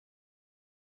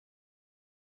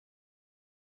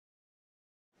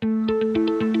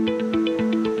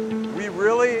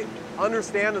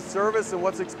understand the service and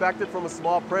what's expected from a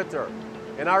small printer.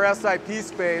 And our SIP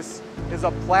space is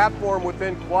a platform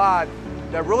within Quad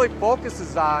that really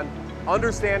focuses on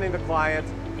understanding the client,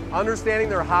 understanding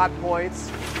their hot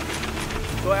points.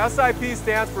 So SIP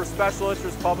stands for Special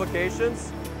Interest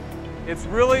Publications. It's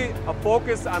really a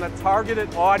focus on a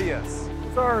targeted audience.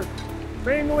 These are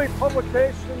mainly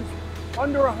publications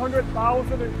under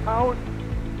 100,000 in count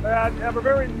that have a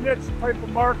very niche type of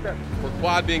market. For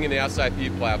Quad being in the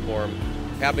SIP platform,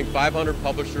 having 500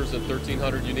 publishers and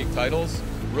 1,300 unique titles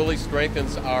really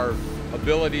strengthens our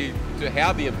ability to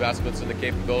have the investments and the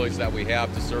capabilities that we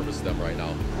have to service them right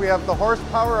now. We have the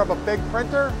horsepower of a big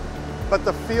printer, but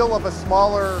the feel of a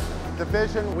smaller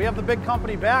division. We have the big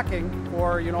company backing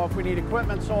for, if we need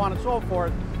equipment, so on and so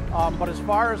forth. But as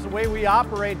far as the way we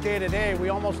operate day to day, we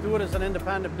almost do it as an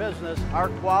independent business. Our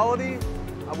quality,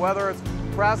 whether it's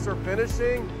press or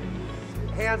finishing,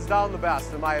 hands down the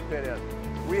best in my opinion.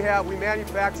 We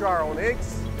manufacture our own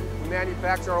inks, we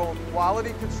manufacture our own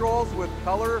quality controls with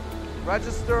color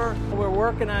register. We're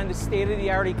working on the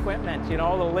state-of-the-art equipment, the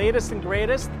latest and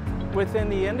greatest within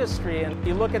the industry. And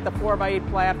you look at the 4x8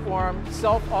 platform,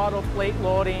 self-auto plate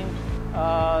loading,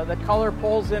 the color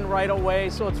pulls in right away,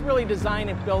 so it's really designed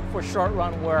and built for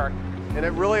short-run work. And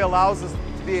it really allows us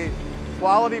to be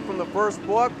quality from the first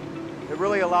book. It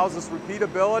really allows us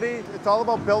repeatability. It's all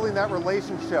about building that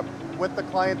relationship with the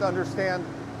client to understand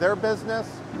their business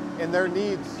and their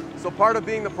needs. So part of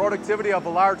being the productivity of a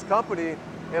large company,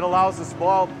 it allows a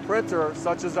small printer,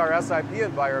 such as our SIP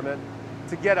environment,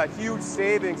 to get a huge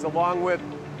savings along with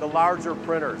the larger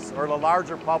printers or the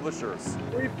larger publishers.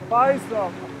 We devised a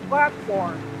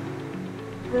platform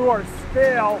through our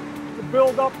scale to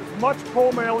build up as much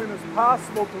co-mailing as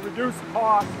possible to reduce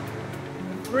costs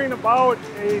and bring about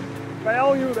a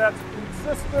value that's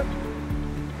consistent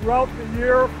throughout the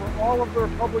year for all of their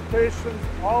publications,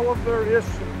 all of their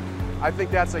issues. I think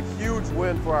that's a huge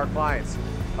win for our clients.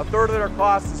 A third of their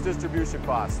costs is distribution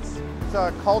costs. It's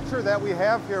a culture that we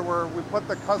have here where we put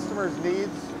the customer's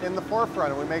needs in the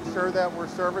forefront and we make sure that we're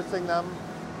servicing them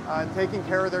and taking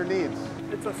care of their needs.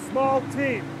 It's a small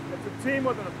team. It's a team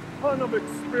with a ton of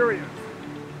experience.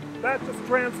 That just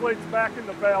translates back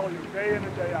into value day in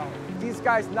and day out. These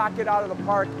guys knock it out of the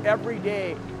park every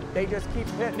day. They just keep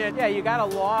hitting it. Yeah, you got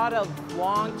a lot of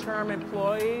long-term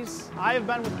employees. I have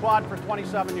been with Quad for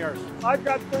 27 years. I've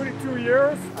got 32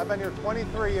 years. I've been here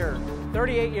 23 years.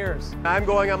 38 years. I'm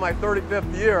going on my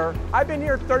 35th year. I've been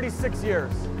here 36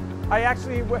 years. I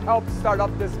actually helped start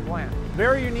up this plant.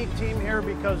 Very unique team here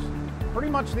because pretty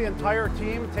much the entire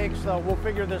team takes the we'll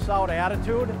figure this out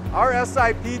attitude. Our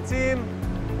SIP team,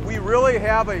 we really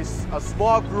have a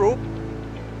small group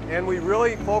and we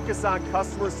really focus on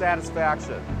customer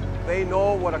satisfaction. They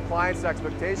know what a client's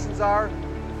expectations are.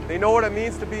 They know what it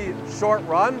means to be short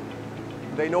run.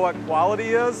 They know what quality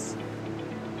is.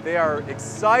 They are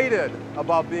excited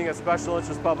about being a special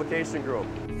interest publication group.